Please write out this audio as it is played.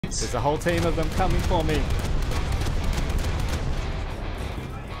There's a whole team of them coming for me.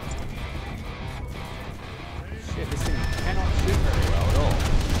 Shit, this thing cannot shoot very well at all.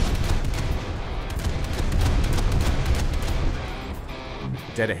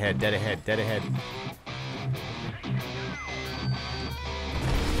 Dead ahead, dead ahead, dead ahead.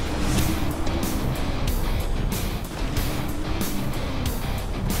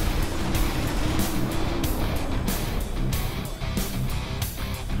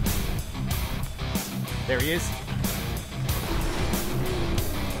 There he is.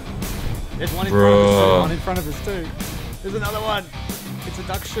 There's one in front of us too. One in front of us too. There's another one. It's a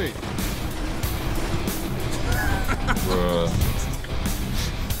duck shoot. Oh,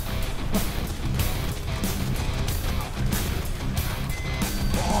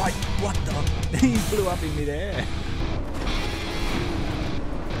 what the? He blew up in midair.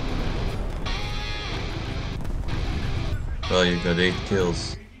 Well, you got 8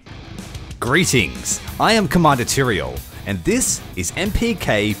 kills. Greetings, I am Commander Tyrael, and this is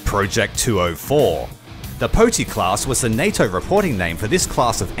MPK Pr.204. The POTI-Class was the NATO reporting name for this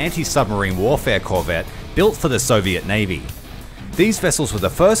class of anti-submarine warfare corvette built for the Soviet Navy. These vessels were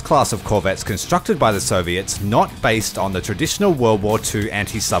the first class of corvettes constructed by the Soviets not based on the traditional World War II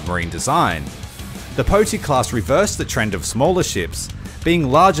anti-submarine design. The POTI-Class reversed the trend of smaller ships,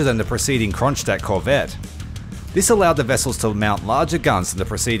 being larger than the preceding Kronstadt corvette. This allowed the vessels to mount larger guns than the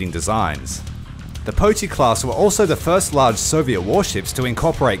preceding designs. The POTI-Class were also the first large Soviet warships to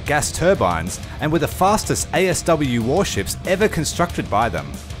incorporate gas turbines and were the fastest ASW warships ever constructed by them.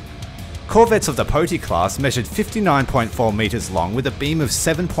 Corvettes of the POTI-Class measured 59.4 meters long with a beam of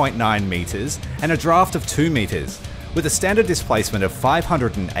 7.9 meters and a draft of 2 meters, with a standard displacement of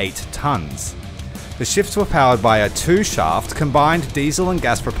 508 tons. The ships were powered by a 2-shaft combined diesel and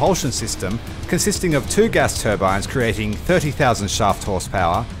gas propulsion system consisting of 2 gas turbines creating 30,000 shaft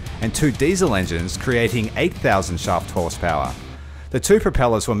horsepower and 2 diesel engines creating 8,000 shaft horsepower. The 2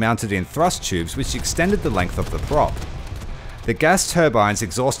 propellers were mounted in thrust tubes which extended the length of the prop. The gas turbines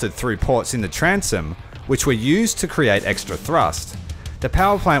exhausted through ports in the transom, which were used to create extra thrust. The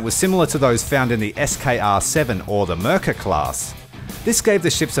power plant was similar to those found in the SKR-7 or the Merker class. This gave the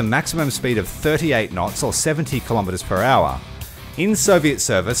ships a maximum speed of 38 knots or 70 kilometers per hour. In Soviet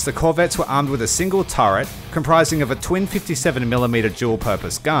service, the corvettes were armed with a single turret comprising of a twin 57mm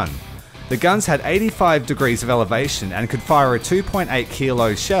dual-purpose gun. The guns had 85 degrees of elevation and could fire a 2.8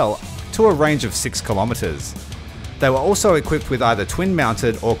 kilo shell to a range of 6 kilometers. They were also equipped with either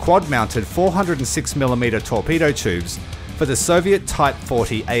twin-mounted or quad-mounted 406mm torpedo tubes for the Soviet Type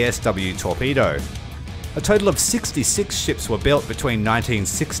 40 ASW torpedo. A total of 66 ships were built between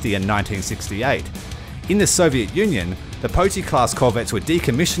 1960 and 1968. In the Soviet Union, the POTI-Class corvettes were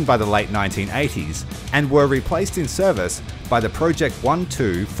decommissioned by the late 1980s and were replaced in service by the Project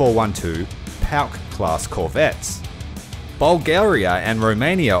 12412 POTI-Class corvettes. Bulgaria and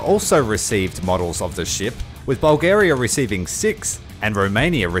Romania also received models of the ship, with Bulgaria receiving 6 and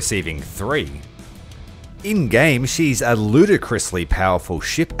Romania receiving 3. In-game, she's a ludicrously powerful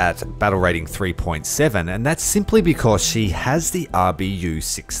ship at battle rating 3.7, and that's simply because she has the RBU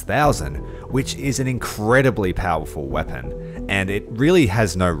 6000, which is an incredibly powerful weapon, and it really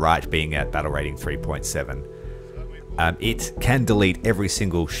has no right being at battle rating 3.7. It can delete every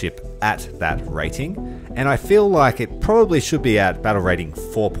single ship at that rating, and I feel like it probably should be at battle rating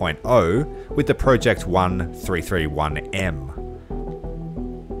 4.0 with the Project 1331M.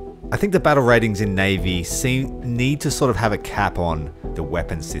 I think the battle ratings in Navy need to sort of have a cap on the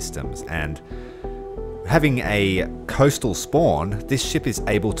weapon systems, and having a coastal spawn, this ship is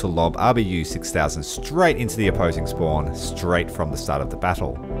able to lob RBU 6000 straight into the opposing spawn, straight from the start of the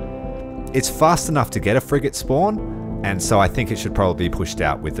battle. It's fast enough to get a frigate spawn, and so I think it should probably be pushed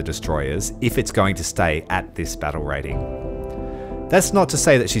out with the destroyers if it's going to stay at this battle rating. That's not to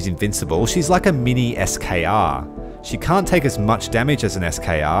say that she's invincible, she's like a mini SKR. She can't take as much damage as an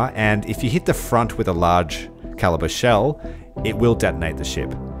SKR, and if you hit the front with a large caliber shell, it will detonate the ship.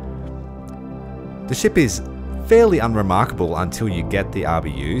 The ship is fairly unremarkable until you get the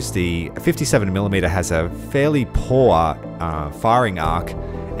RBUs. The 57mm has a fairly poor firing arc,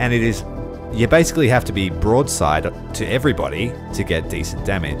 and you basically have to be broadside to everybody to get decent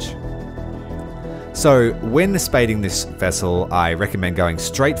damage. So when spading this vessel, I recommend going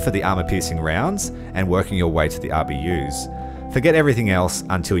straight for the armor-piercing rounds and working your way to the RBUs. Forget everything else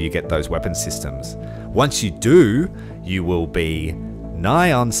until you get those weapon systems. Once you do, you will be nigh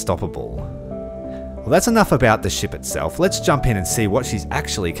unstoppable. Well, that's enough about the ship itself. Let's jump in and see what she's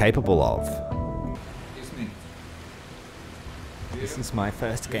actually capable of. This is my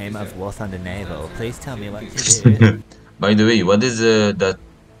first game of War Thunder Naval. Please tell me what to do. By the way, what is that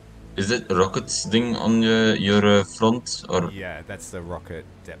Is it rockets thing on your front or? Yeah, that's the rocket.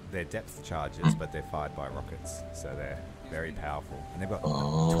 They're depth charges, but they're fired by rockets, so they're very powerful. And they've got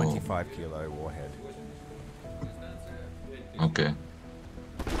a 25 kilo warhead. Okay.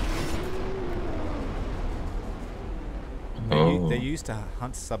 They're used to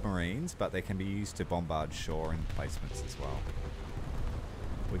hunt submarines, but they can be used to bombard shore emplacements as well.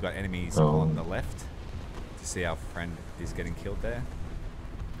 We've got enemies on the left. To see our friend is getting killed there.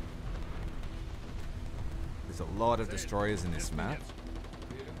 There's a lot of destroyers in this map.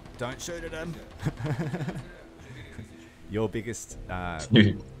 Don't shoot at them. Your biggest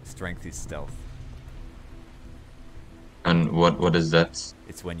strength is stealth. And what is that?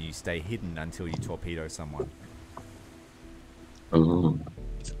 It's when you stay hidden until you torpedo someone. Oh.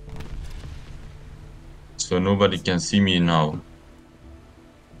 So nobody can see me now.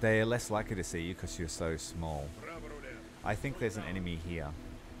 They're less likely to see you because you're so small. I think there's an enemy here.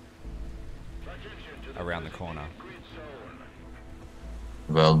 Around the corner.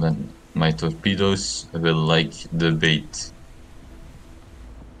 Well then, my torpedoes will like the bait.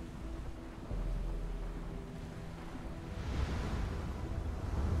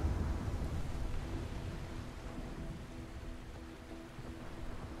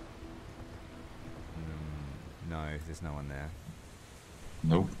 No, there's no one there.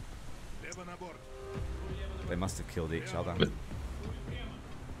 Nope. They must have killed each other. But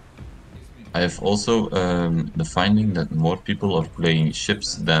I have also the finding that more people are playing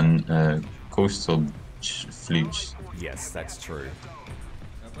ships than coastal fleets. Yes, that's true.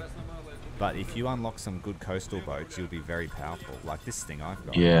 But if you unlock some good coastal boats, you'll be very powerful, like this thing I've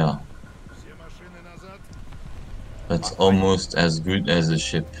got. Yeah. That's almost as good as a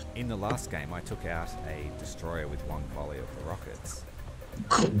ship. In the last game, I took out a destroyer with one volley of the rockets.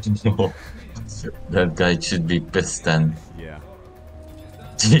 No. That guy should be pissed then. Yeah.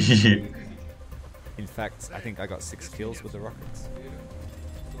 In fact, I think I got 6 kills with the rockets.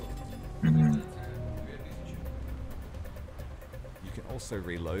 Mm-hmm. You can also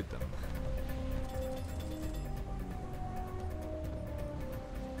reload them.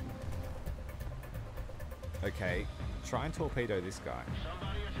 Okay, try and torpedo this guy.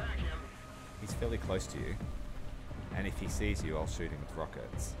 He's fairly close to you. And if he sees you, I'll shoot him with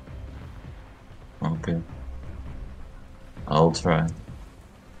rockets. Okay. I'll try.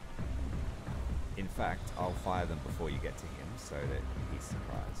 In fact, I'll fire them before you get to him so that he's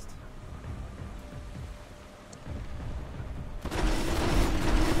surprised.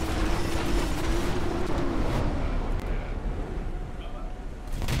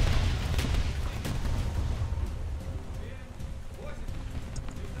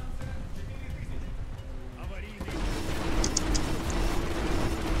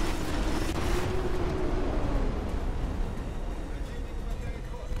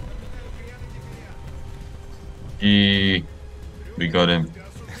 We got him.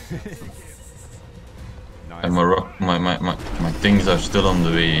 Nice. And my things are still on the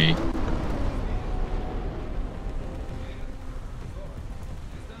way.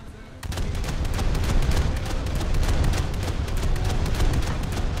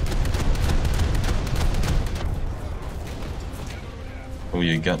 Oh,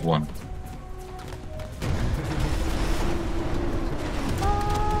 you got one.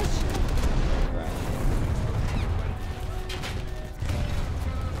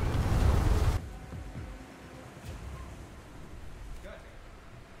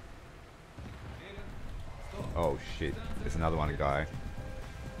 Oh shit, there's another one guy.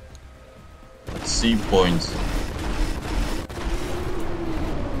 C point.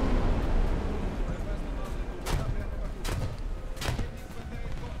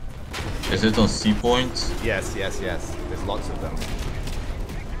 Is it on C point? Yes, yes, yes. There's lots of them.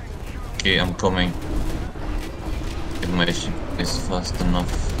 Okay, I'm coming. If my ship is fast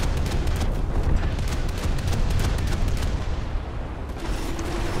enough.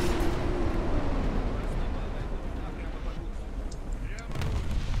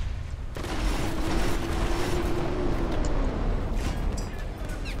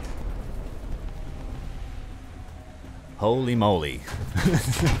 Holy moly.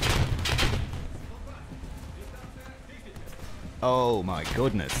 Oh my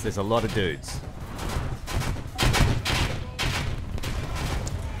goodness, there's a lot of dudes.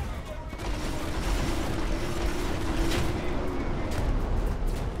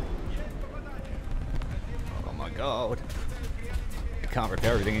 Oh my god. I can't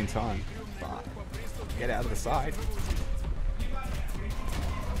repair everything in time. Fuck. Get out of the side.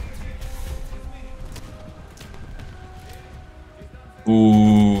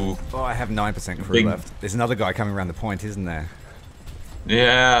 Ooh. Oh, I have 9% crew left. There's another guy coming around the point, isn't there?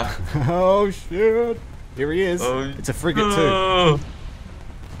 Yeah. Oh shit! Here he is. Oh, It's a frigate too. no.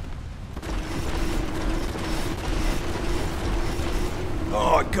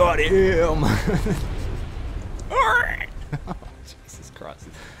 Oh, I got him! Jesus Christ!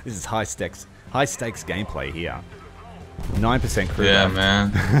 This is high stakes gameplay here. 9% crew. Yeah, left.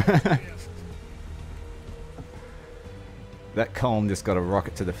 man. That column just got a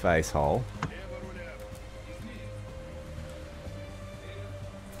rocket to the face hole.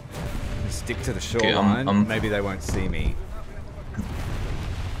 Stick to the shoreline. I'm Maybe they won't see me.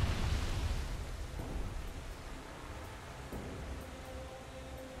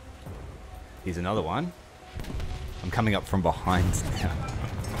 Here's another one. I'm coming up from behind now.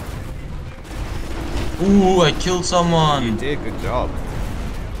 Ooh, I killed someone. You did, good job.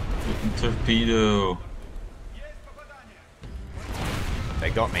 Torpedo. They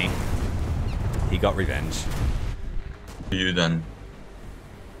got me. He got revenge. You then.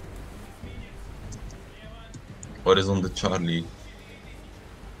 What is on the Charlie?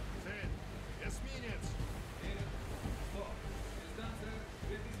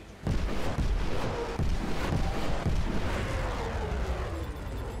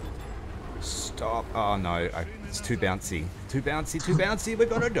 Stop. Oh no, it's too bouncy. Too bouncy, too bouncy. We're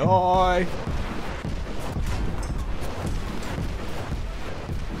gonna die.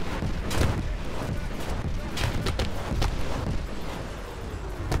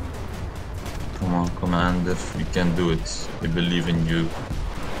 Come on, Commander, you can do it. We believe in you.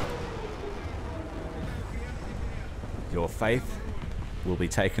 Your faith will be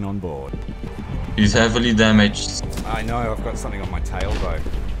taken on board. He's heavily damaged. I know, I've got something on my tail though.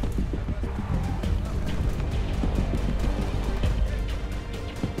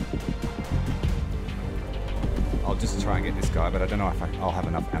 I'll just try and get this guy, but I don't know if I'll have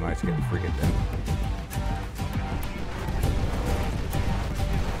enough ammo to get the frigate there.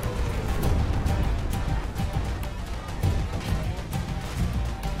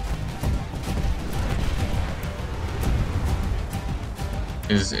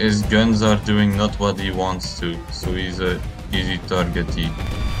 His guns are doing not what he wants to, so he's a easy target.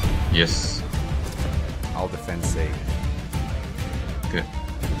 Yes. I'll defend C. Okay.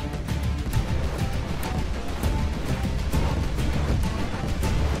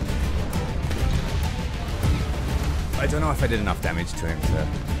 I don't know if I did enough damage to him to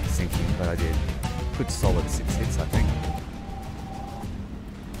sink him, but I did. Good solid 6 hits, I think.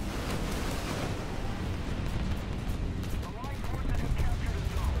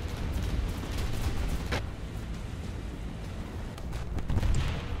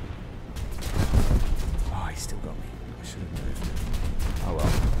 Oh, he still got me. I should have moved. Oh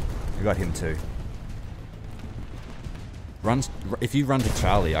well. I got him too. If you run to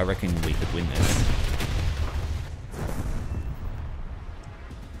Charlie, I reckon we could win this.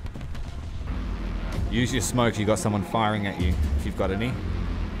 Use your smoke, you got someone firing at you, if you've got any.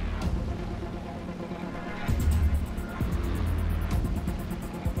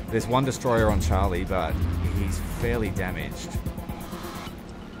 There's one destroyer on Charlie, but he's fairly damaged.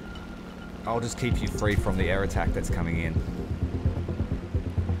 I'll just keep you free from the air attack that's coming in.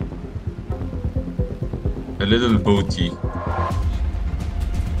 A little boaty Bit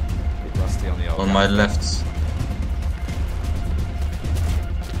rusty on the old on gun. my left.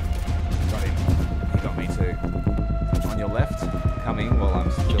 Got him. He got me too. On your left, coming while I'm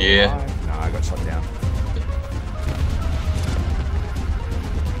still Yeah. alive. No, I got shot down.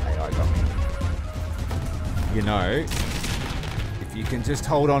 AI got me. You know, if you can just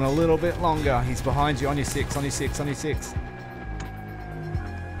hold on a little bit longer, he's behind you on your 6, on your 6, on your 6.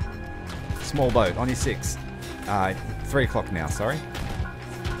 Small boat, on your 6. 3 o'clock now, sorry.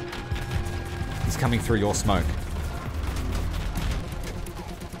 He's coming through your smoke.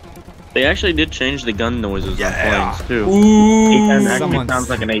 They actually did change the gun noises on planes too. Ooh. A10 actually Someone- sounds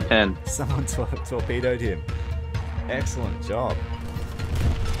like an A10. Someone torpedoed him. Excellent job.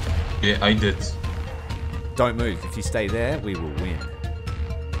 Yeah, I did. Don't move. If you stay there, we will win.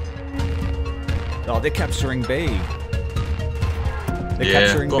 Oh, they're capturing B. They're Yeah,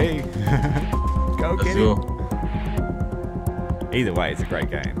 capturing go. B. Go Let's get go. him. Either way, it's a great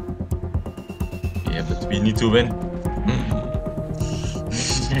game. Yeah, but we need to win.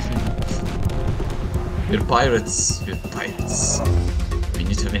 We're pirates. We're pirates. We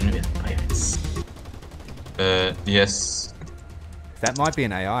need to win. We're pirates. Yes. That might be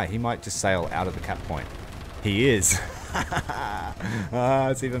an AI. He might just sail out of the cap point. He is.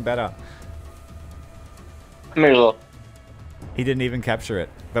 It's even better. Come here, little. He didn't even capture it,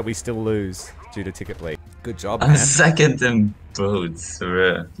 but we still lose due to ticket bleed. Good job, I'm man. second in boats.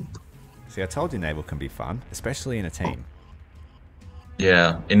 See, I told you naval can be fun, especially in a team.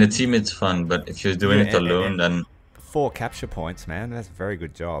 Yeah, in a team it's fun, but if you're doing Yeah, it alone, then 4 capture points, man. That's a very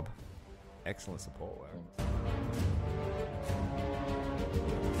good job. Excellent support work.